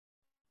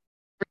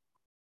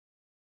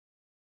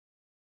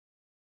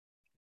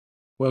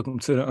Welcome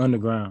to the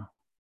underground,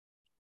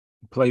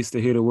 a place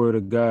to hear the word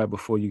of God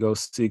before you go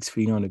 6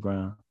 feet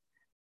underground,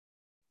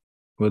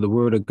 where the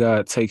word of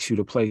God takes you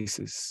to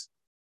places,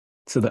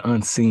 to the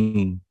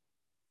unseen,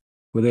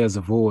 where there's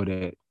a void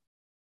at,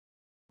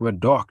 where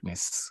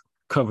darkness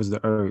covers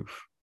the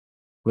earth,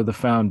 where the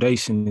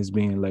foundation is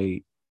being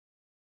laid,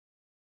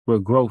 where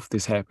growth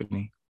is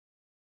happening,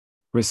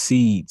 where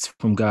seeds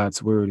from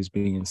God's word is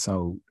being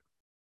sowed,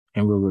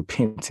 and where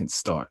repentance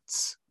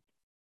starts,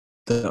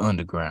 the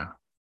underground.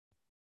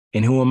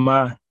 And who am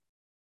I?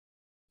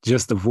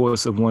 Just the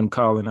voice of one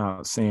calling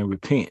out, saying,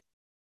 repent,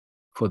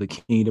 for the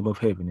kingdom of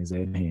heaven is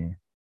at hand.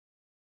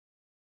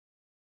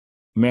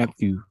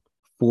 Matthew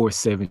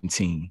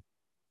 4:17.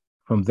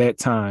 From that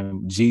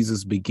time,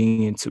 Jesus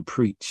began to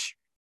preach,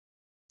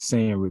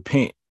 saying,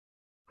 repent,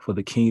 for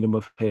the kingdom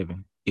of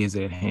heaven is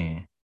at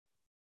hand.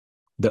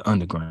 The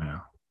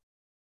underground.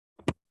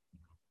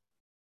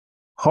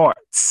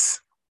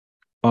 Hearts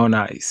on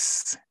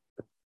ice.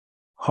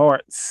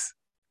 Hearts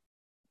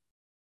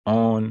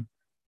on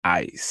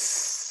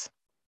ice.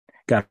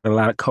 Got a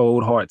lot of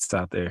cold hearts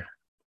out there.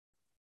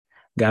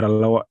 Got a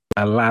lot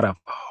of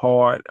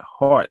hard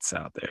hearts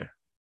out there.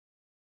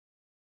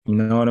 You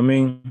know what I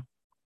mean?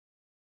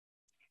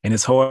 And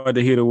it's hard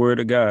to hear the word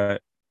of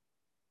God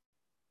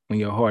when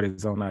your heart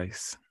is on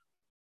ice.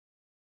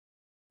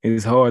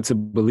 It's hard to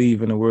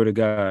believe in the word of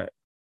God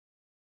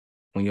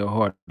when your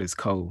heart is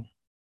cold,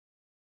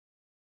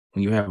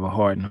 when you have a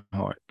hardened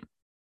heart.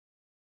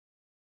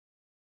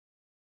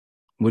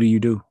 What do you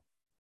do?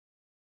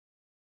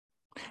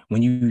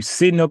 When you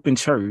sitting up in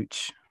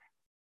church,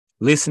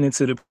 listening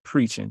to the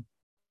preaching,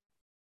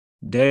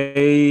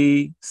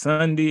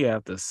 Sunday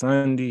after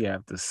Sunday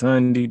after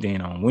Sunday,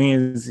 then on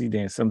Wednesday,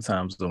 then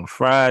sometimes on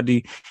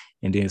Friday,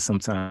 and then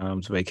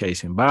sometimes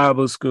vacation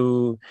Bible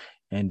school,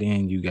 and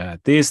then you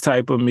got this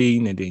type of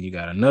meeting, and then you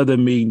got another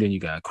meeting, then you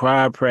got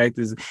choir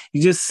practice.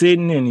 You just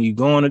sitting and you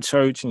going to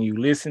church and you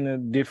listen to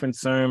different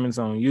sermons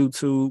on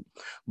YouTube,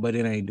 but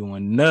it ain't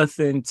doing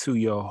nothing to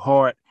your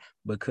heart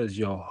because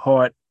your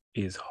heart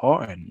is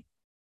hardened.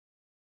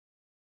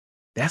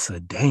 That's a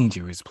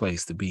dangerous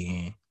place to be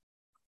in.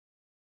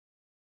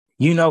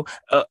 You know,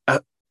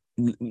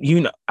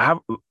 I'd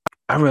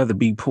rather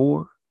be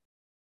poor.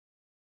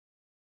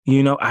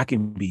 I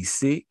can be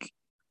sick.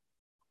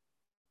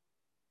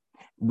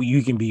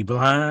 You can be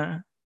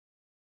blind.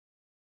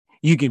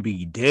 You can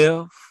be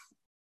deaf.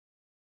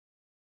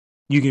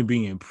 You can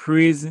be in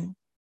prison.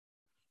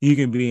 You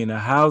can be in a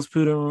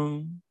hospital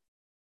room.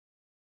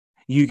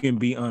 You can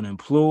be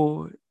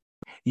unemployed.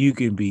 You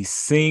can be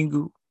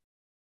single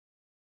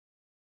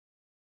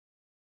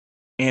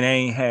and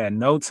ain't had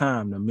no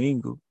time to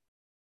mingle.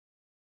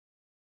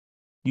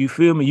 You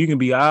feel me? You can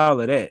be all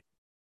of that.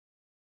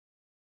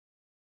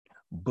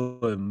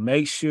 But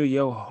make sure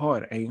your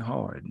heart ain't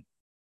hard.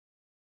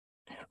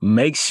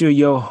 Make sure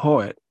your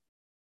heart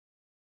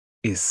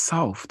is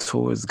soft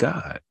towards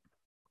God.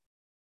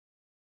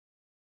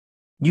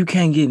 You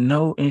can't get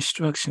no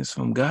instructions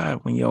from God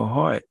when your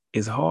heart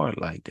is hard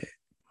like that.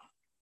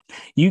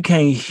 You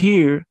can't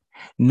hear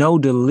no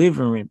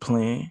deliverance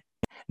plan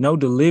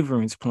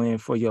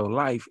for your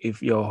life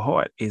if your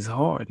heart is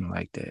hardened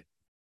like that.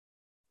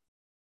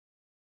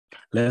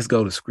 Let's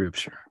go to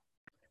scripture.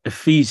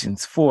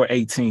 Ephesians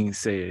 4:18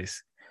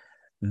 says,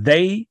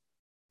 they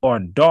are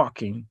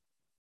dark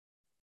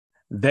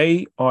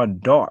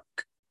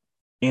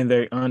in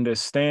their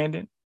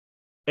understanding,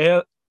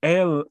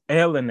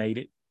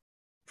 alienated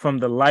from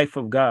the life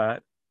of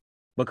God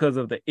because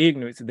of the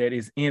ignorance that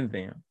is in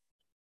them.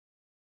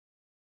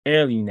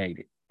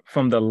 Alienated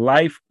from the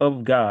life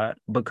of God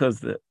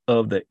because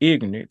of the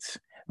ignorance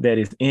that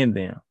is in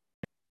them.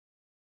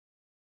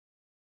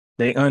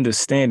 Their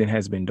understanding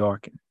has been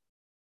darkened.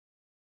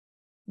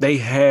 They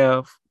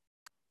have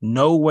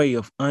no way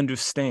of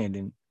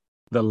understanding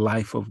the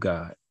life of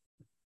God.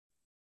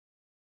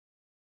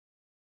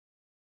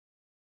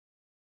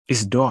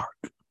 It's dark.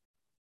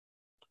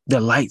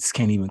 The lights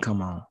can't even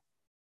come on.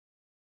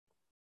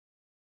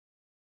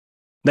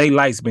 They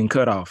lights been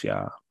cut off,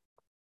 y'all.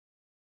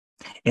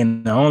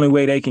 And the only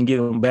way they can get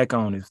them back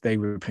on is they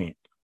repent.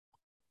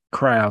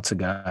 Cry out to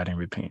God and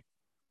repent.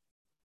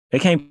 They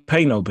can't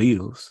pay no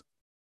bills.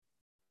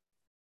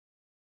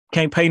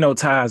 Can't pay no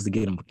tithes to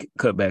get them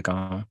cut back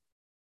on.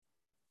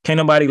 Can't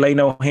nobody lay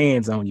no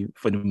hands on you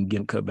for them to get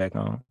them cut back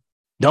on.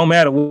 Don't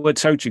matter what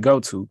church you go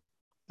to,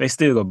 they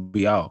still gonna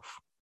be off.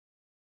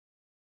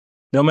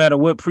 No matter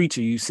what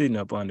preacher you sitting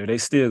up under, they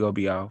still gonna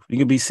be off. You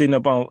can be sitting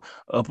up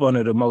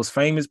under the most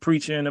famous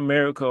preacher in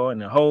America or in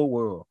the whole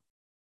world.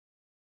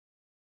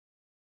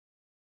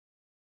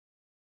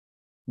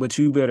 But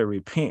you better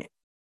repent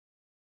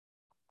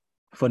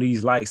for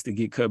these lights to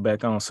get cut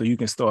back on so you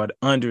can start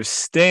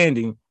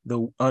understanding the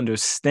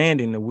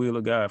will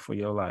of God for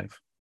your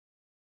life.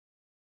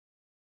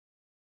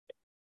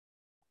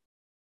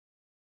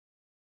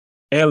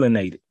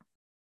 Alienated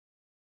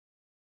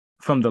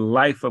from the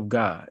life of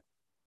God.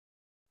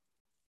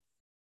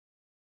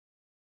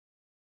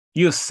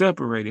 You're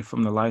separated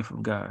from the life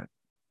of God.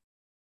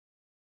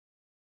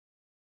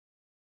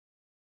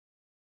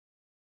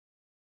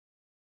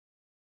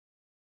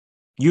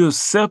 You're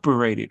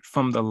separated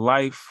from the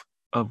life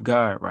of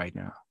God right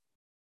now.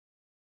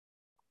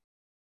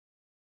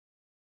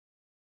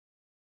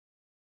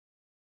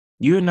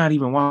 You're not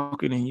even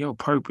walking in your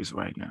purpose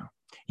right now.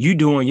 You're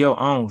doing your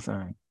own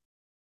thing.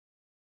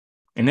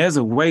 And there's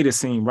a way to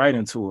seem right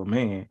unto a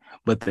man,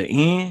 but the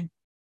end,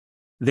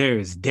 there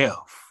is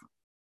death.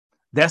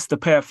 That's the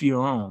path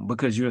you're on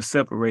because you're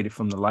separated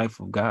from the life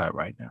of God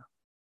right now.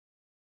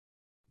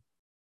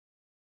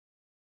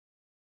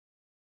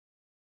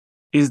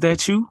 Is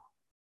that you?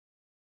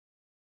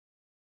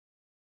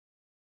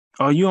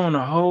 Are you on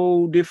a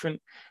whole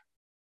different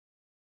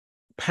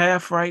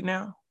path right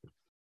now?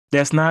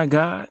 That's not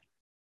God.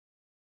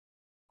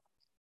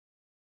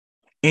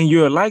 And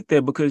you're like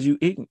that because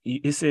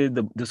it says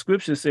the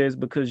scripture says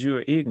because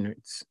you're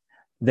ignorance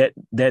that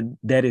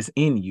is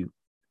in you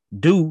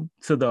due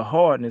to the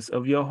hardness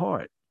of your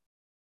heart.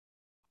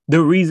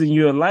 The reason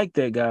you're like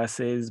that, God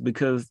says,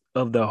 because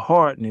of the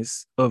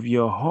hardness of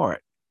your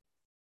heart.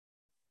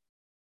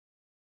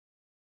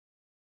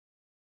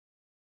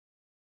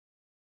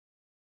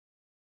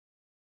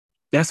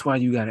 That's why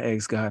you got to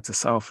ask God to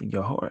soften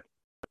your heart.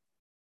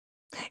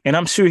 And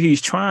I'm sure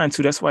he's trying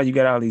to. That's why you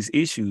got all these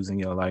issues in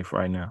your life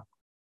right now.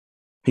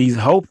 He's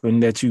hoping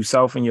that you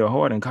soften your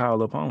heart and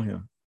call upon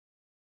him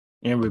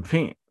and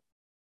repent.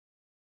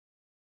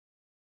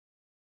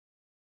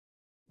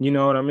 You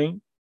know what I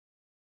mean?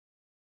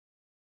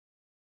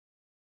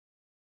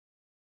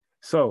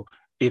 So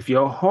if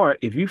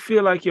you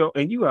feel like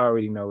and you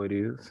already know it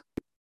is,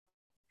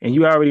 and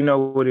you already know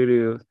what it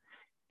is,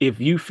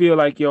 if you feel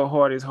like your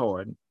heart is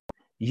hardened,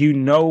 you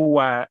know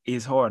why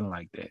it's hardened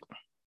like that.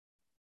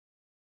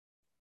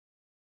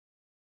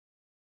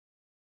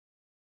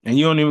 And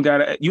you don't even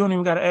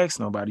gotta ask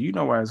nobody. You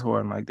know why it's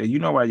hardened like that. You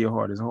know why your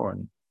heart is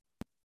hardened.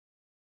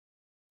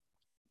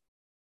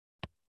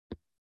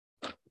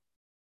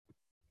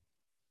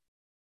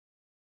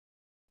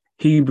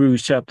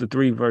 Hebrews chapter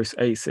 3, verse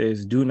 8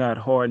 says, do not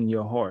harden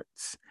your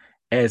hearts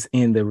as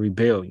in the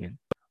rebellion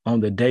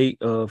on the day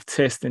of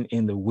testing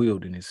in the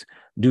wilderness.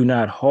 Do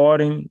not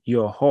harden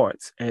your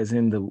hearts as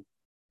in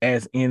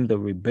the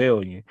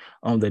rebellion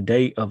on the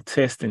day of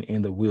testing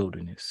in the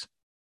wilderness.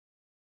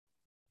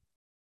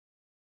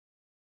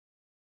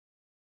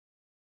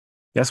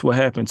 That's what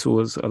happened to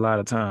us a lot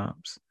of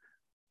times.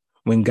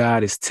 When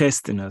God is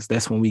testing us,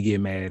 that's when we get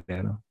mad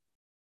at him.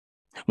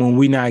 When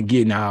we're not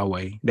getting our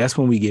way, that's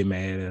when we get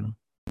mad at him.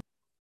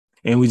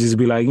 And we just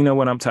be like, you know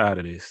what, I'm tired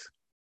of this.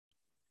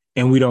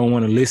 And we don't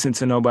want to listen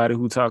to nobody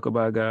who talk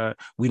about God.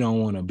 We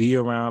don't want to be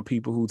around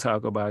people who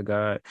talk about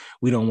God.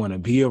 We don't want to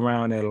be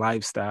around that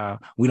lifestyle.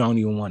 We don't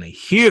even want to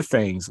hear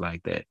things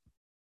like that.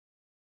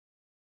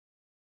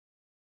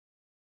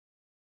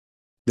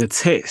 The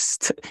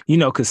test,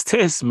 because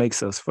test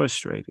makes us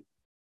frustrated.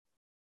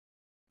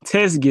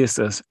 Test gets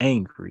us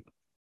angry.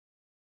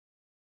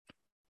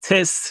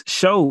 Test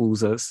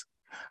shows us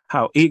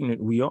how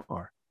ignorant we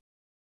are.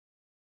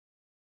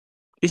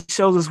 It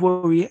shows us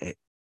where we at.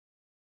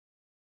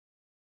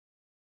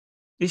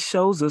 It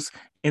shows us.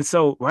 And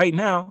so right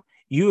now,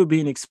 you're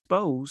being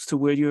exposed to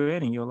where you're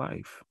at in your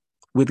life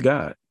with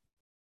God.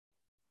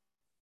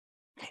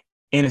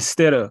 And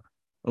instead of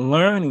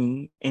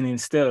learning and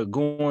instead of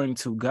going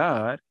to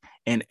God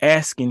and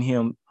asking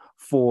him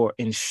for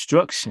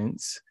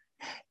instructions,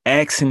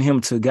 asking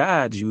him to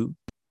guide you,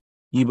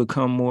 you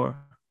become more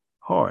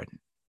hardened.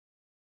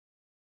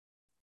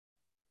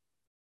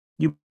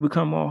 You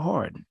become more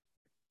hardened.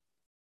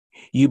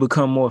 You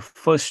become more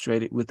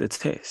frustrated with the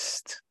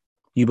test.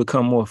 You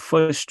become more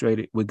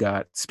frustrated with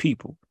God's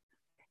people.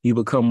 You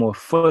become more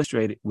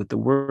frustrated with the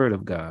word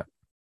of God,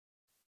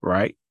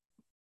 right?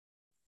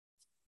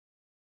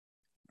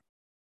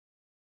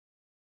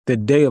 The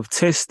day of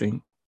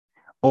testing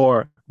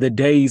or the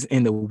days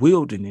in the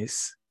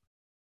wilderness,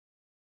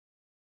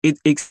 it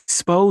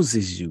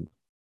exposes you.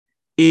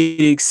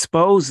 It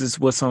exposes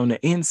what's on the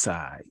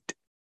inside.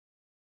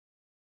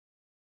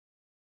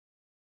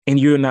 And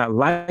you're not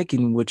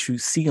liking what you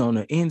see on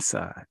the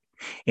inside.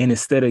 And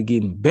instead of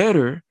getting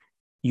better,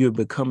 you're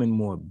becoming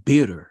more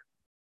bitter.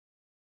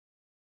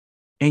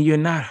 And you're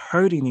not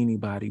hurting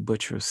anybody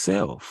but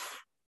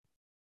yourself.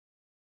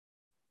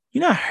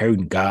 You're not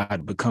hurting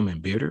God becoming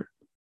bitter.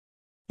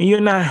 And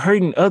you're not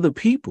hurting other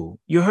people.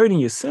 You're hurting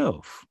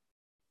yourself.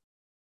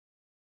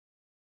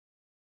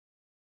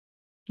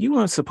 You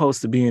weren't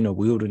supposed to be in a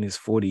wilderness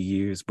 40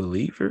 years,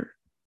 believer.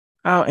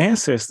 Our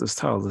ancestors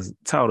taught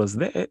us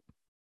that.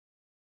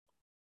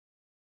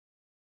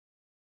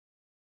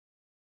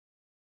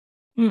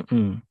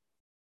 Mm-mm.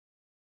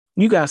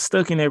 You got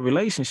stuck in that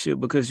relationship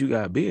because you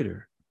got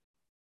bitter.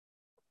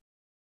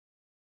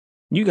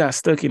 You got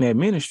stuck in that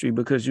ministry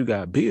because you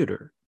got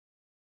bitter.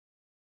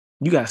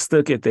 You got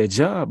stuck at that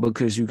job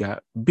because you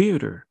got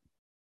bitter.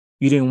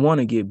 You didn't want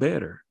to get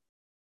better.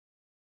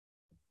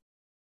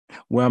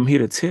 Well, I'm here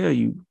to tell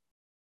you,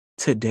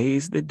 today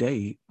is the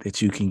day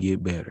that you can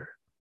get better.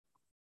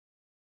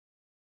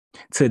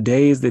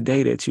 Today is the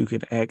day that you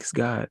can ask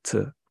God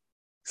to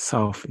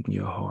soften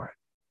your heart.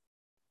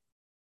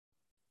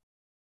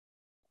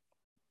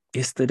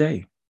 It's the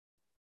day.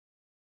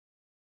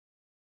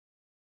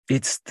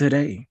 It's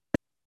today.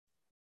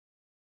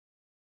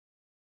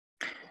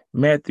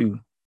 Matthew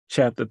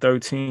chapter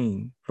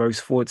 13, verse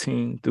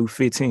 14 through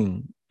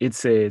 15. It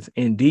says,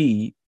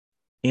 indeed,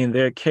 in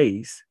their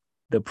case,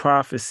 the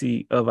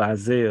prophecy of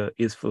Isaiah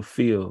is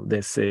fulfilled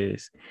that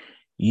says,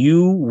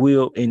 you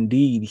will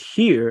indeed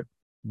hear,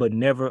 but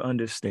never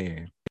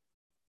understand.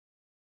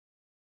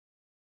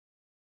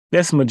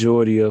 That's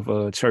majority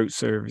of church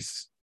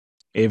service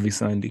every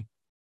Sunday.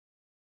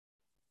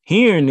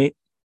 Hearing it,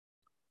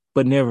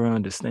 but never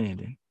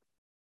understanding.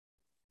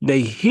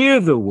 They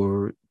hear the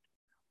word,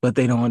 but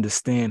they don't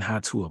understand how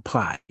to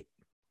apply it.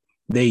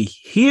 They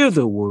hear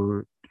the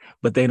word,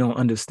 but they don't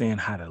understand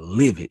how to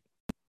live it.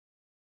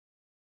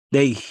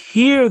 They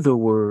hear the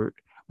word,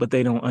 but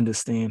they don't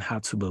understand how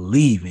to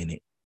believe in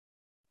it.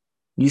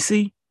 You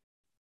see?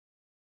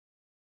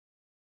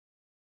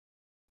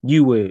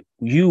 You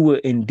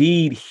would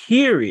indeed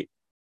hear it.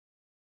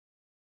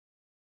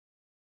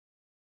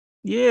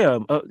 Yeah,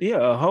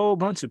 a whole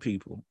bunch of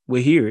people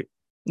will hear it.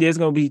 There's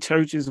going to be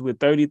churches with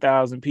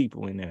 30,000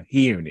 people in there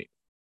hearing it.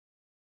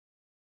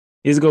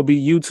 It's going to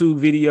be YouTube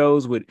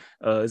videos with,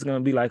 it's going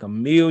to be like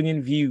 1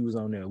 million views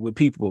on there with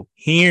people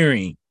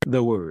hearing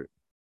the word.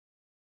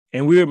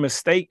 And we're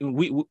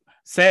mistaken.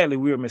 Sadly,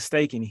 we're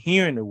mistaken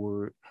hearing the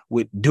word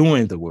with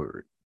doing the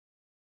word.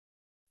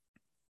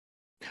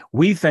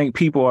 We think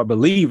people are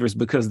believers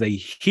because they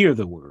hear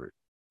the word.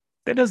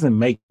 That doesn't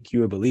make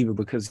you a believer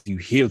because you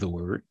hear the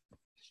word.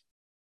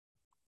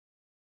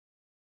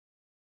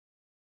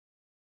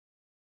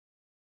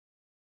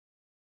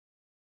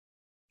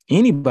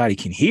 Anybody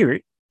can hear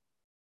it.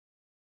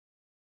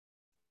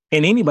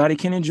 And anybody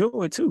can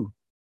enjoy it too.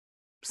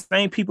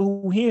 Same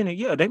people who hearing it,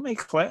 yeah, they may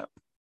clap.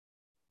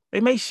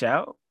 They may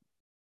shout.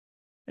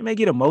 They may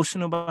get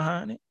emotional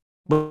behind it.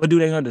 But do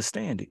they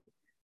understand it?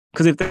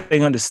 Because if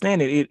they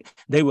understand it,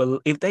 they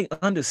will. If they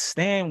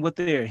understand what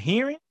they're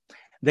hearing,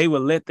 they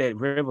will let that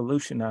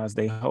revolutionize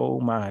their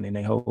whole mind and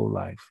their whole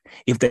life.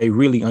 If they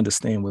really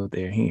understand what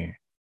they're hearing,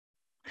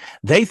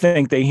 they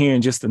think they're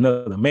hearing just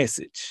another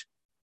message.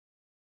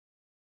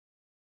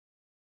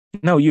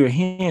 No, you're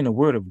hearing the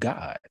word of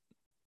God.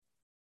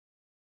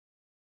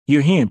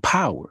 You're hearing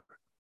power.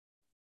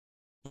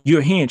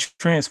 You're hearing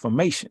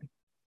transformation.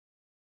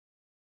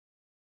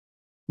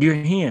 You're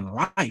hearing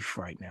life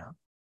right now.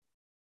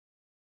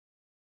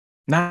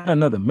 Not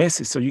another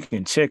message so you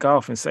can check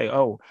off and say,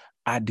 oh,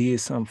 I did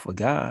something for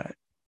God.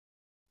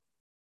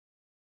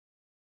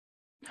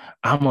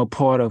 I'm a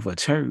part of a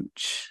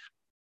church.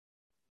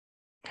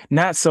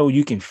 Not so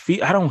you can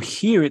feel, I don't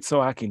hear it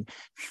so I can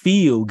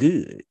feel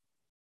good.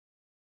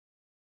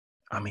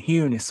 I'm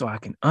hearing it so I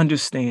can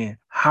understand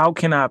how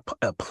can I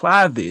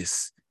apply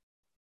this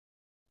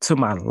to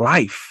my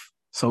life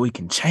so it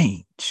can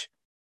change.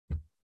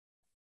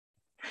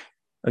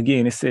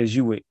 Again, it says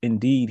you would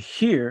indeed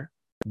hear,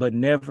 but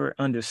never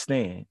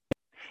understand.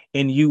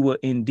 And you will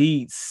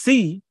indeed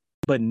see,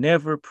 but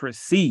never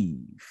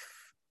perceive.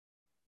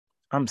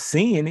 I'm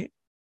seeing it.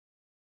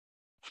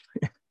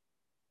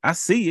 I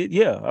see it.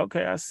 Yeah,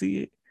 okay, I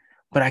see it.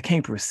 But I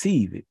can't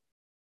perceive it.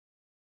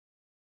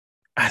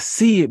 I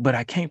see it, but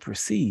I can't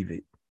perceive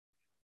it.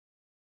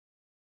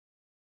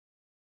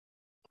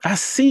 I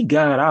see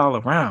God all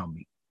around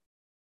me.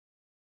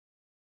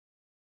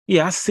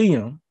 Yeah, I see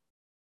him.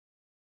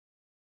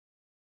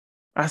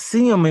 I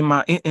see him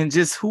in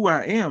just who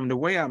I am, the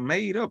way I'm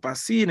made up. I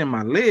see it in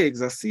my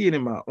legs. I see it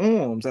in my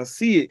arms. I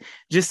see it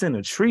just in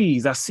the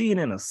trees. I see it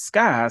in the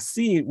sky. I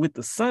see it with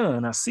the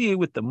sun. I see it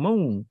with the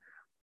moon.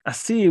 I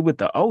see it with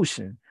the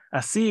ocean. I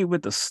see it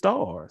with the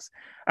stars.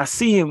 I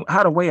see him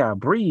how the way I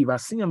breathe. I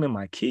see him in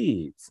my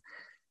kids.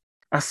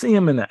 I see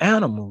him in the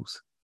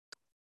animals.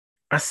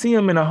 I see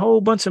him in a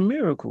whole bunch of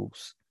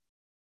miracles.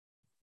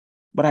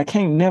 But I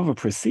can't never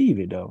perceive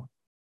it though.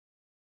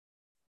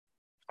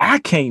 I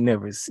can't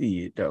never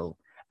see it though.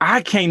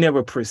 I can't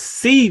never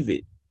perceive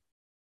it.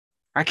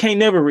 I can't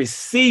never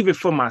receive it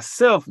for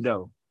myself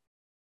though.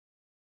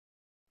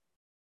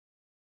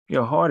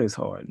 Your heart is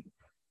hardened.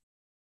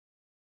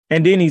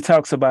 And then he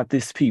talks about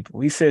this people.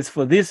 He says,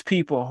 for this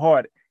people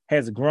heart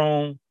has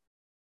grown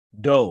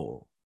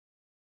dull.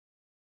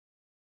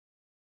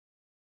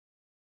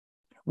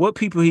 What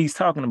people he's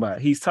talking about?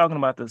 He's talking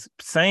about the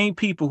same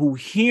people who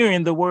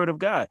hearing the word of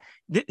God.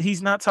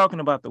 He's not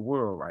talking about the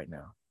world right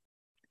now.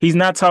 He's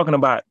not talking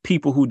about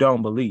people who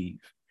don't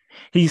believe.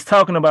 He's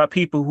talking about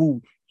people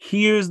who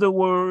hears the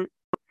word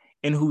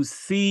and who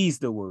sees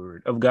the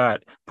word of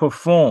God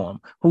perform,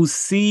 who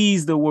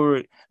sees the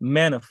word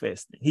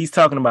manifested. He's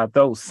talking about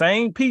those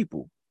same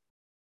people.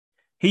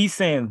 He's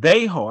saying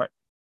their heart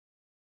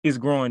is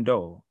growing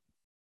dull.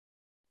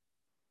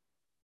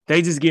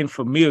 They just getting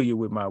familiar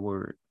with my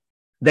word.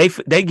 They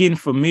getting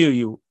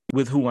familiar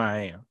with who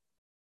I am.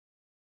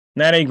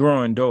 Now they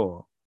growing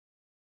dull.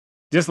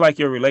 Just like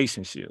your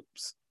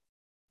relationships.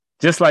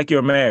 Just like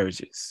your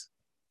marriages.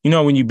 You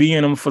know, when you be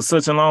in them for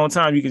such a long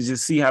time, you can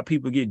just see how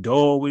people get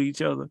dull with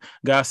each other.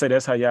 God said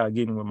that's how y'all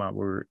getting with my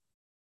word.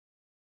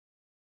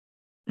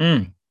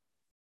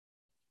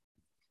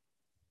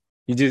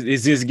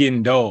 It's just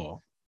getting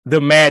dull.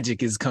 The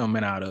magic is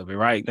coming out of it,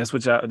 right? That's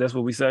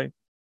what we say.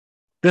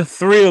 The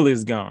thrill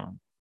is gone.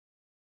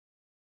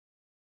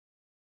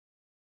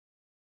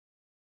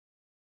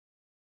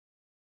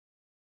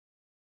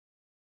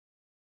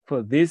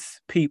 For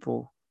this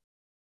people's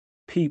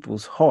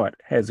heart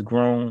has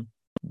grown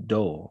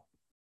dull.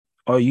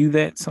 Are you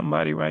that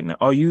somebody right now?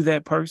 Are you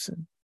that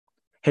person?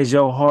 Has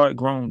your heart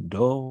grown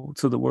dull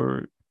to the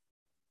word?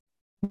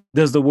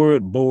 Does the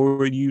word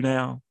bore you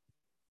now?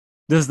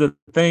 Does the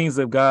things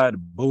of God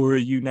bore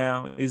you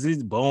now? Is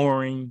it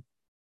boring?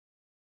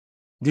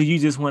 Do you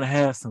just want to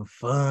have some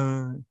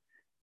fun?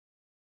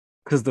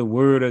 Because the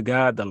word of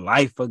God, the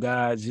life of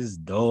God,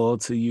 just dull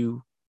to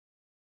you.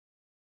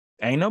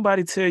 Ain't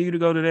nobody tell you to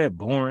go to that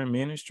boring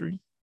ministry.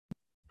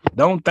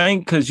 Don't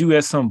think because you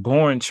at some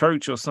boring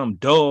church or some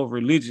dull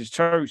religious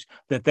church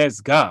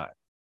that's God.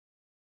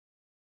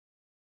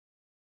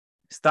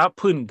 Stop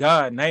putting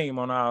God's name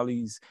on all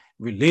these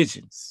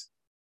religions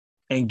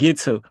and get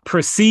to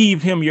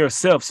perceive him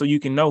yourself so you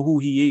can know who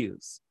he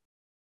is.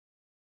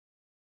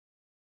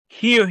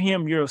 Hear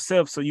him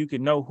yourself so you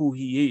can know who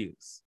he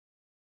is.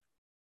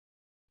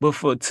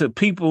 But to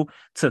people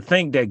to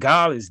think that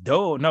God is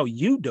dull, no,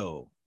 you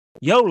dull.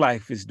 Your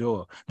life is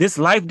dull. This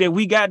life that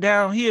we got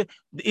down here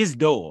is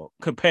dull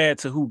compared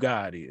to who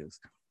God is.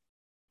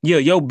 Yeah,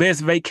 your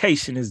best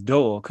vacation is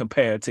dull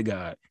compared to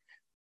God.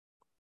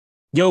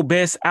 Your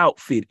best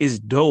outfit is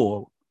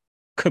dull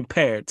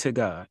compared to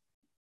God.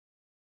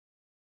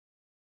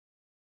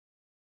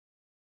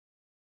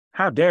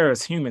 How dare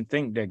us human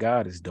think that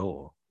God is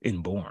dull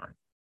and boring?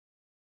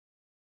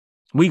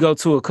 We go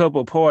to a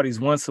couple of parties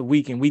once a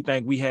week and we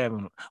think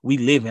we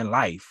live in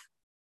life.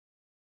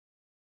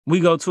 We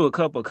go to a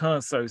couple of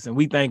concerts and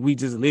we think we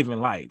just live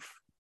in life.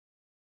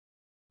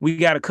 We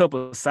got a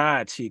couple of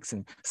side chicks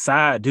and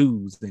side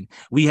dudes, and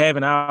we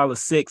having all the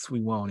sex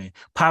we want and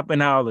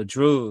popping all the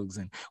drugs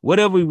and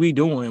whatever we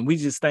doing. We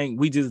just think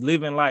we just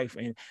live in life,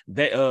 and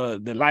that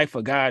the life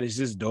of God is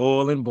just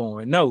dull and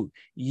boring. No,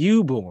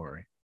 you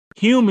boring.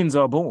 Humans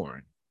are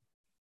boring.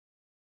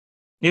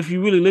 If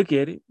you really look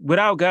at it,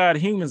 without God,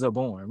 humans are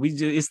boring.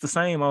 It's the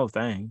same old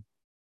thing.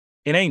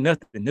 It ain't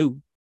nothing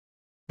new.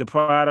 The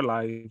pride of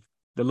life,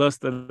 the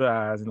lust of the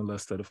eyes, and the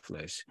lust of the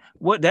flesh.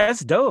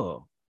 That's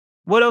dull.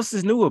 What else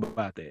is new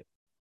about that?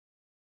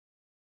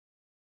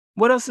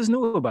 What else is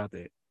new about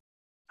that?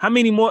 How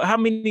many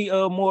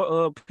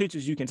more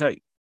pictures you can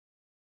take?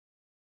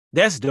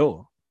 That's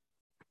dull.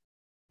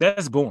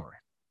 That's boring.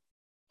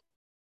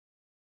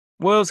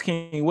 What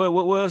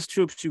else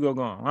trips you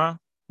go on, huh?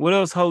 What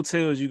else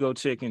hotels you go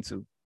check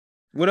into?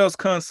 What else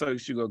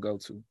concerts you go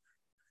to?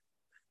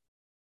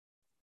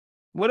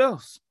 What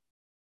else?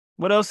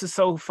 What else is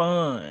so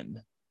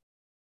fun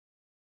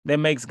that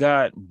makes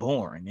God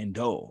boring and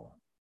dull?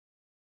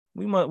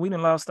 We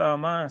done lost our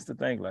minds to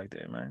think like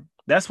that, man.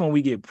 That's when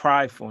we get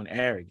prideful and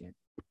arrogant.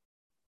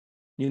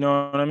 You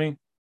know what I mean?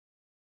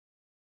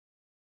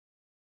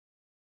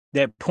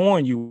 That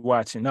porn you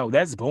watching, no,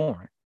 that's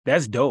boring.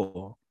 That's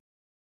dull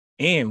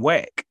and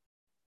whack.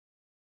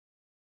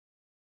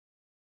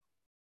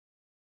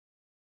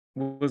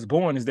 What's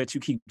boring is that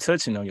you keep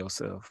touching on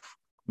yourself,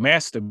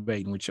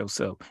 masturbating with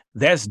yourself.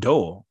 That's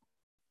dull.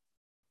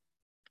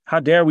 How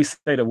dare we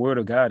say the word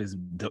of God is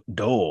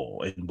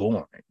dull and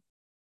boring?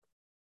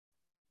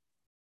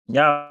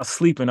 Y'all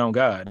sleeping on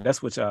God.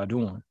 That's what y'all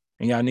doing.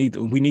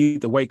 And we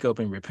need to wake up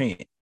and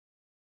repent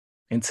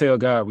and tell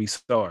God we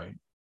sorry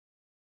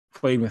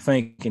for even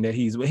thinking that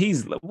he's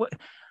what?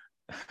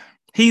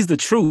 He's the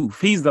truth.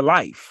 He's the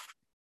life.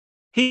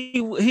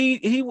 He's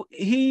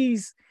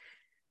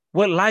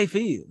what life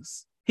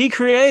is. He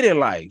created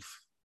life.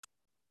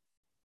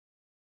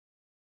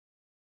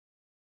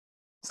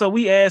 So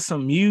we add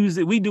some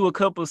music. We do a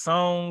couple of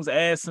songs,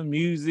 add some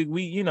music.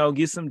 We,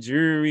 get some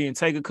jewelry and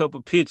take a couple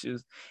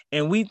pictures.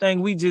 And we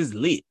think we just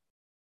lit.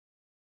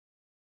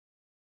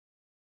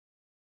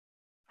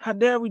 How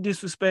dare we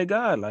disrespect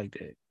God like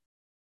that?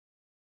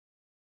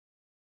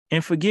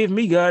 And forgive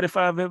me, God, if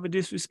I've ever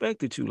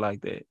disrespected you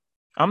like that.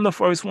 I'm the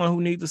first one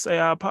who needs to say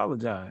I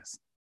apologize.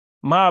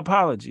 My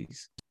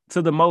apologies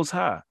to the Most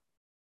High,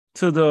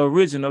 to the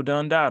original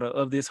Dundada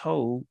of this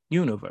whole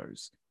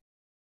universe,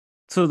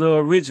 to the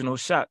original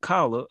shot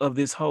caller of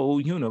this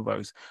whole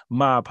universe.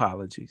 My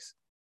apologies.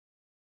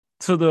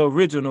 To the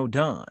original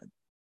Don.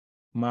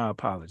 My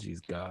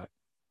apologies, God.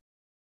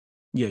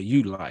 Yeah,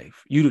 you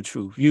life. You the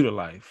truth. You the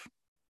life.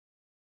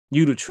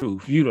 You the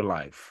truth. You the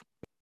life.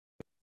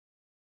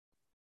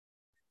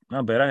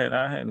 I bet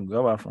I had to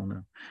go off on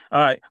them. All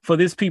right. For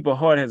this people,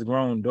 heart has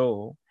grown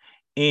dull,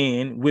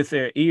 and with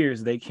their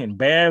ears, they can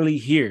barely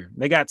hear.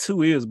 They got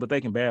 2 ears, but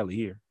they can barely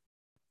hear.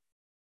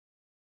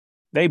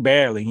 They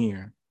barely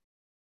hear.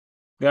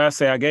 God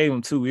say, I gave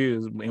them 2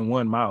 ears in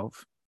 1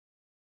 mouth.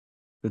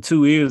 The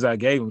 2 ears I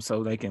gave them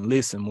so they can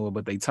listen more,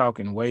 but they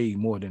talking way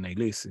more than they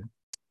listen.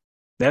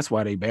 That's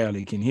why they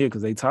barely can hear,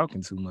 because they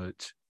talking too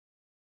much.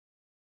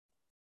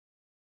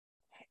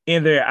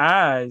 In their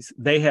eyes,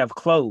 they have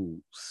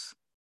closed.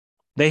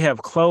 They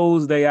have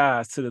closed their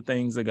eyes to the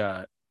things of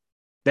God.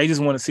 They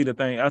just want to see the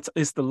thing.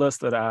 It's the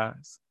lust of the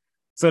eyes.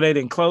 So they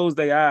didn't close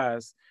their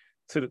eyes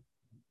to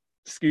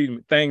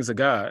the things of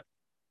God.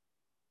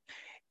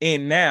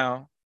 And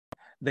now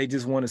they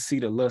just want to see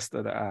the lust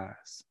of the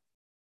eyes.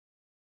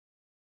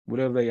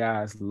 Whatever their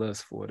eyes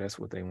lust for, that's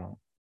what they want.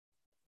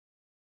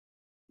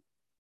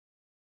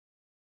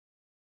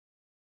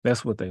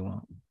 That's what they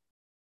want.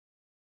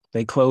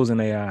 They closing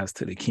their eyes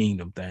to the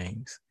kingdom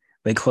things.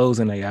 They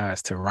closing their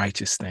eyes to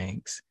righteous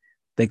things.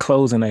 They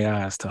closing their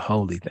eyes to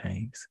holy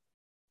things.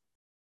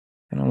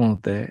 They don't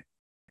want that.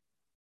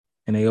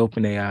 And they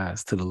open their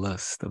eyes to the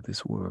lust of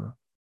this world,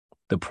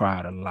 the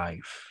pride of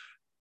life,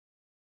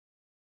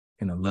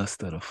 and the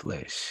lust of the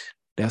flesh.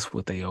 That's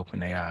what they open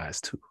their eyes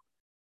to.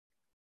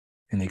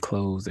 And they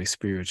close their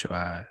spiritual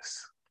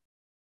eyes.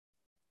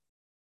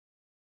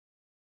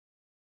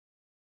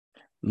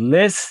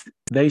 Lest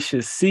they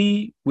should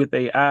see with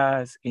their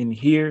eyes and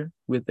hear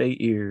with their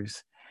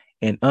ears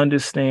and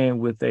understand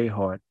with their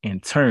heart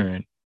and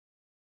turn,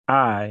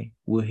 I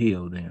will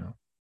heal them.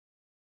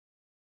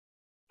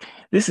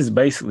 This is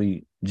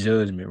basically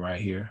judgment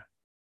right here.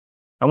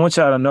 I want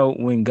y'all to know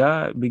when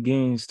God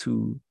begins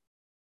to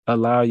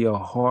allow your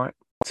heart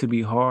to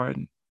be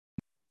hardened,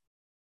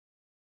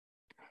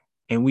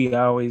 and we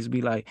always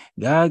be like,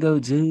 God go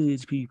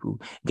judge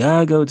people.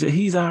 God go judge.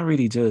 He's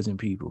already judging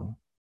people.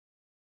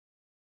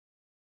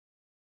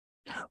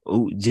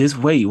 Oh, just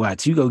wait,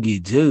 watch you go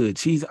get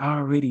judged. He's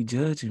already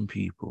judging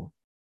people.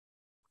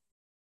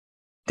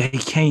 They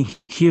can't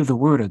hear the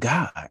word of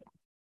God.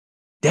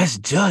 That's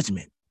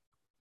judgment.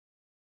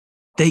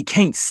 They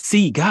can't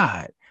see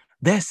God.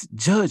 That's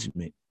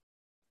judgment.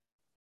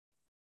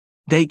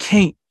 They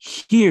can't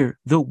hear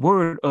the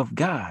word of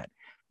God.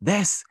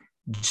 That's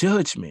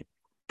judgment.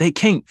 They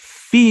can't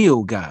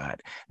feel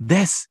God.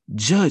 That's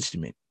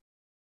judgment.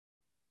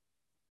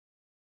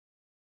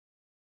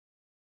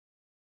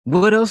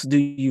 What else do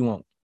you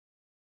want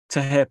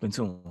to happen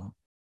to them?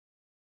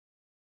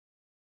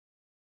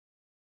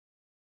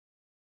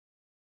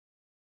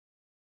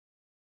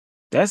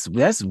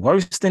 That's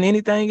worse than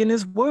anything in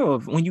this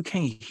world when you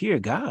can't hear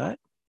God.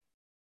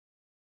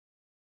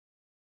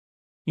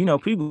 You know,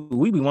 people,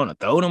 we be want to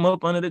throw them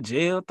up under the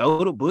jail,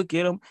 throw the book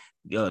at them,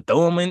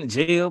 throw them in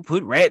jail,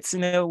 put rats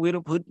in there with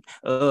them, put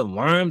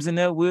worms in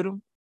there with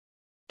them,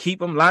 keep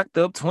them locked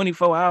up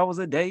 24 hours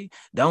a day.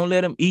 Don't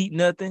let them eat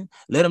nothing.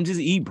 Let them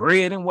just eat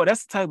bread and what.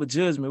 That's the type of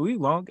judgment we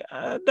want.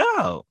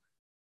 Dog.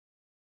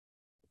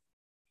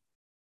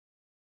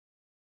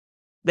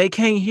 They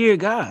can't hear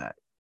God.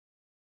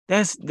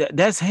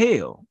 That's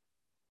hell.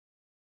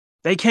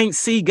 They can't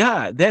see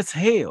God. That's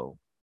hell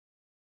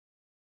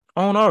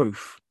on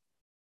earth.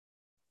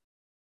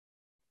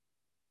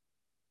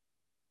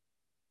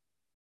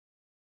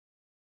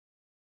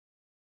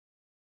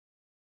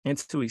 And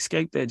to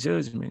escape that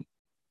judgment,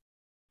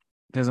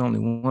 there's only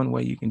one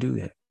way you can do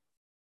that.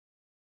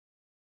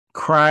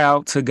 Cry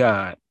out to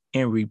God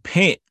and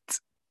repent.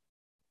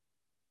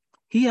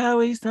 He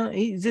always done.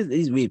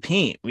 He's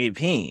repent.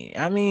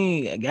 I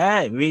mean,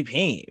 God,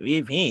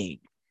 repent.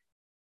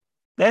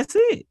 That's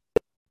it.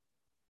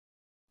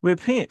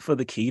 Repent, for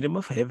the kingdom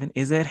of heaven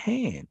is at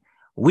hand.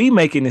 We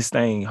making this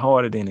thing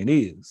harder than it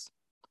is.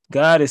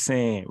 God is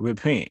saying,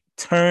 repent.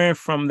 Turn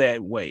from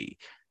that way.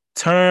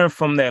 Turn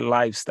from that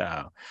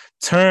lifestyle.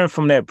 Turn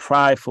from that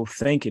prideful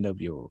thinking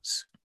of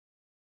yours.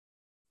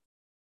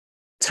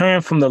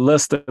 Turn from the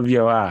lust of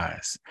your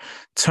eyes.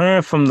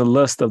 Turn from the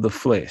lust of the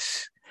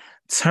flesh.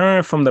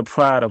 Turn from the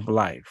pride of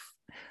life.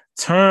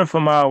 Turn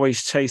from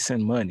always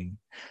chasing money.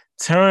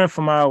 Turn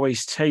from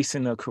always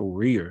chasing a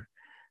career.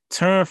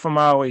 Turn from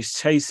always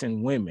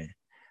chasing women.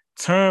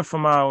 Turn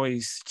from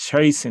always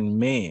chasing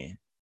men.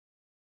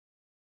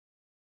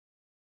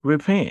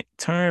 Repent.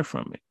 Turn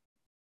from it.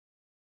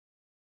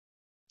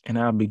 And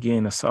I'll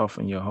begin to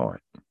soften your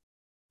heart.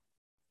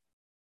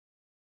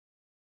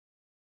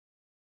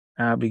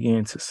 I'll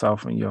begin to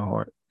soften your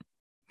heart.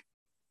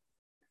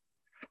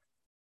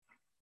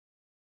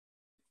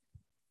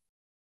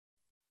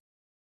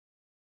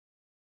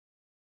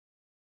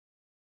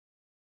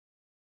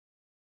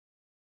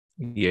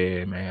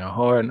 Yeah, man. A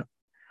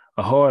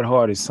hard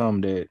heart is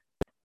something that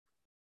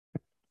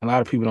a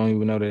lot of people don't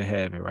even know they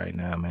have it right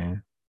now,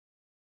 man.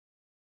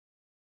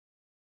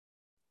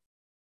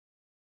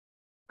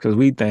 Because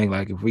we think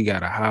like if we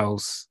got a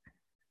house,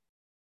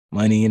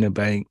 money in the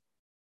bank,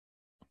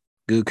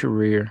 good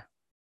career,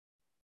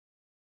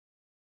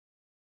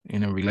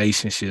 in a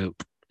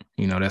relationship,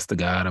 you know, that's the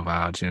God of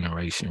our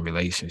generation,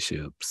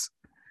 relationships.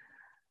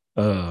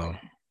 We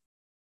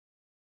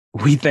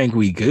think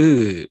we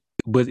good,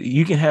 but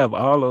you can have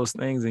all those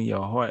things in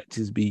your heart,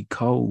 just be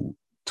cold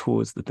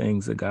towards the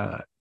things of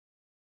God,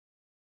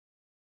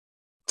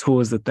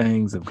 towards the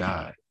things of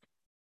God.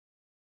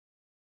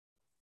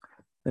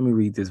 Let me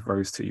read this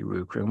verse to you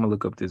real quick. I'm gonna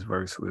look up this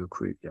verse real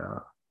quick,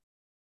 y'all.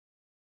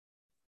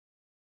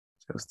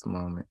 Just a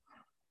moment.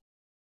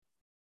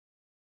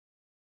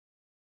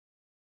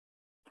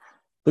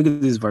 Look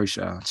at this verse,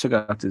 y'all. Check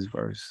out this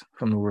verse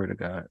from the Word of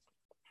God.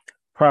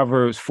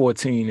 Proverbs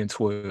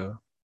 14:12.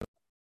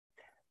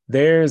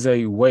 There's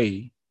a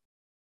way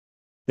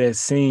that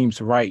seems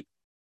right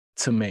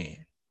to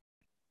man.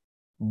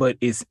 but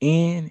its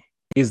end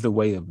is the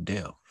way of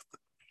death.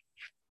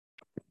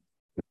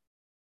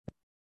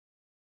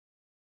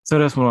 So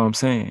that's what I'm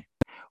saying.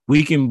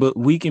 We can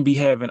be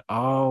having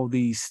all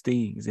these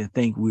things and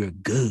think we're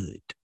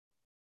good.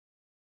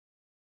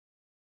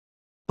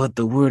 But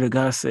the word of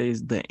God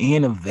says the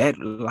end of that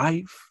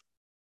life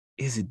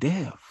is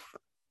death.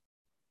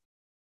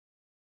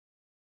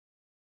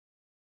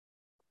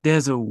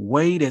 There's a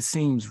way that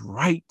seems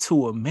right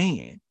to a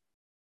man.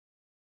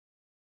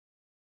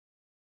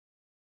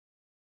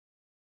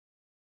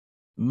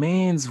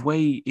 Man's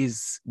way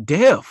is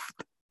death.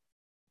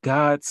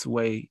 God's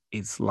way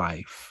is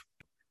life.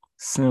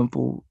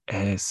 Simple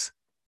as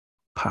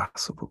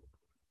possible.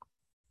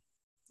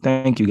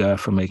 Thank you, God,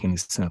 for making it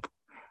simple.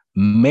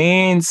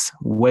 Man's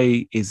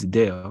way is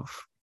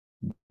death.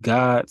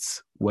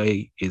 God's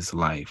way is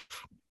life.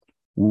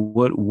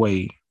 What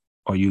way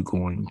are you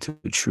going to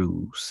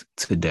choose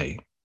today?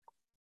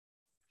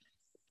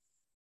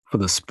 For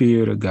the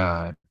Spirit of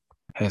God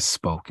has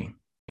spoken.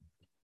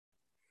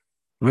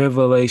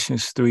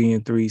 Revelations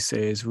 3:3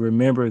 says,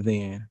 remember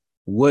then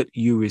what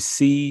you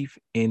receive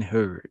and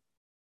heard.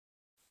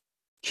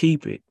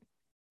 Keep it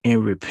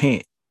and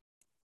repent.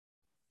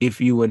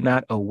 If you will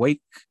not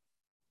awake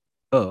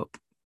up,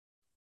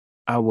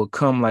 I will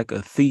come like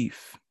a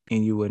thief,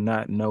 and you will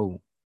not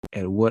know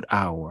at what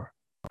hour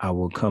I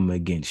will come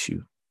against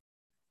you.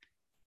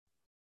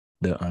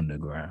 The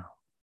underground.